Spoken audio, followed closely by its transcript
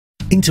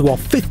Into our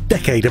 5th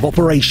decade of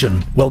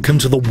operation, welcome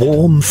to the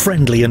warm,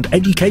 friendly and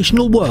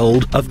educational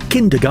world of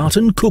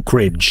Kindergarten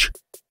Cookridge.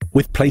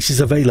 With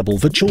places available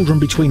for children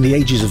between the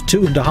ages of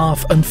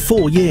 2.5 and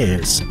 4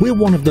 years, we're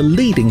one of the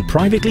leading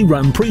privately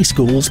run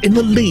preschools in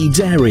the Leeds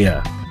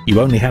area.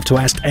 You only have to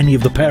ask any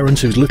of the parents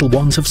whose little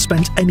ones have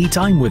spent any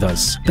time with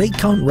us. They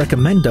can't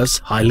recommend us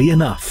highly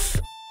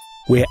enough.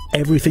 We're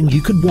everything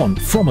you could want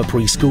from a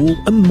preschool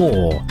and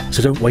more.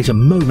 So don't wait a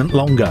moment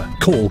longer.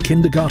 Call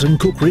Kindergarten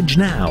Cookridge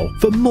now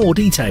for more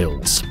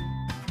details.